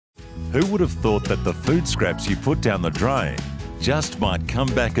Who would have thought that the food scraps you put down the drain just might come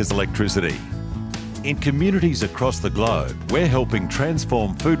back as electricity? In communities across the globe, we're helping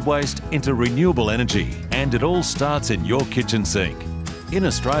transform food waste into renewable energy, and it all starts in your kitchen sink. In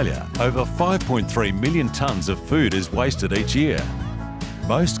Australia, over 5.3 million tonnes of food is wasted each year.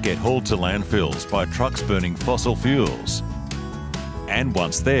 Most get hauled to landfills by trucks burning fossil fuels. And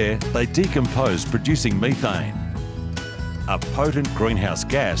once there, they decompose, producing methane, a potent greenhouse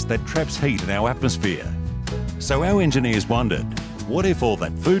gas that traps heat in our atmosphere. So our engineers wondered, what if all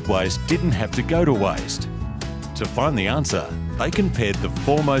that food waste didn't have to go to waste? To find the answer, they compared the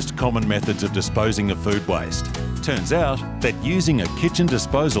four most common methods of disposing of food waste. Turns out that using a kitchen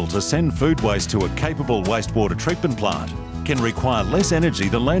disposal to send food waste to a capable wastewater treatment plant can require less energy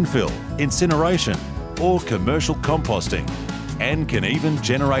than landfill, incineration, or commercial composting, and can even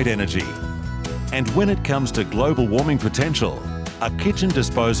generate energy. And when it comes to global warming potential, a kitchen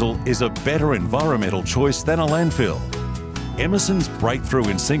disposal is a better environmental choice than a landfill. Emerson's breakthrough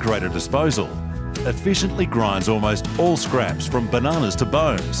InSinkErator disposal efficiently grinds almost all scraps from bananas to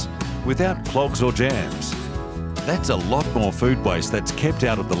bones without clogs or jams. That's a lot more food waste that's kept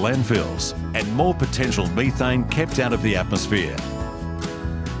out of the landfills and more potential methane kept out of the atmosphere.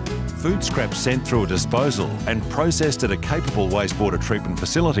 Food scraps sent through a disposal and processed at a capable wastewater treatment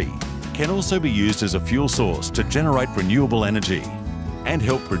facility can also be used as a fuel source to generate renewable energy and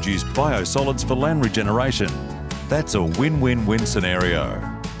help produce biosolids for land regeneration. That's a win-win-win scenario.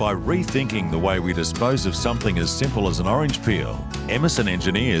 By rethinking the way we dispose of something as simple as an orange peel, Emerson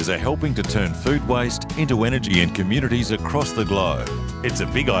engineers are helping to turn food waste into energy in communities across the globe. It's a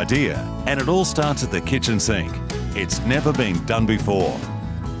big idea, and it all starts at the kitchen sink. It's never been done before.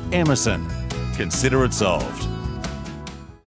 Emerson, consider it solved.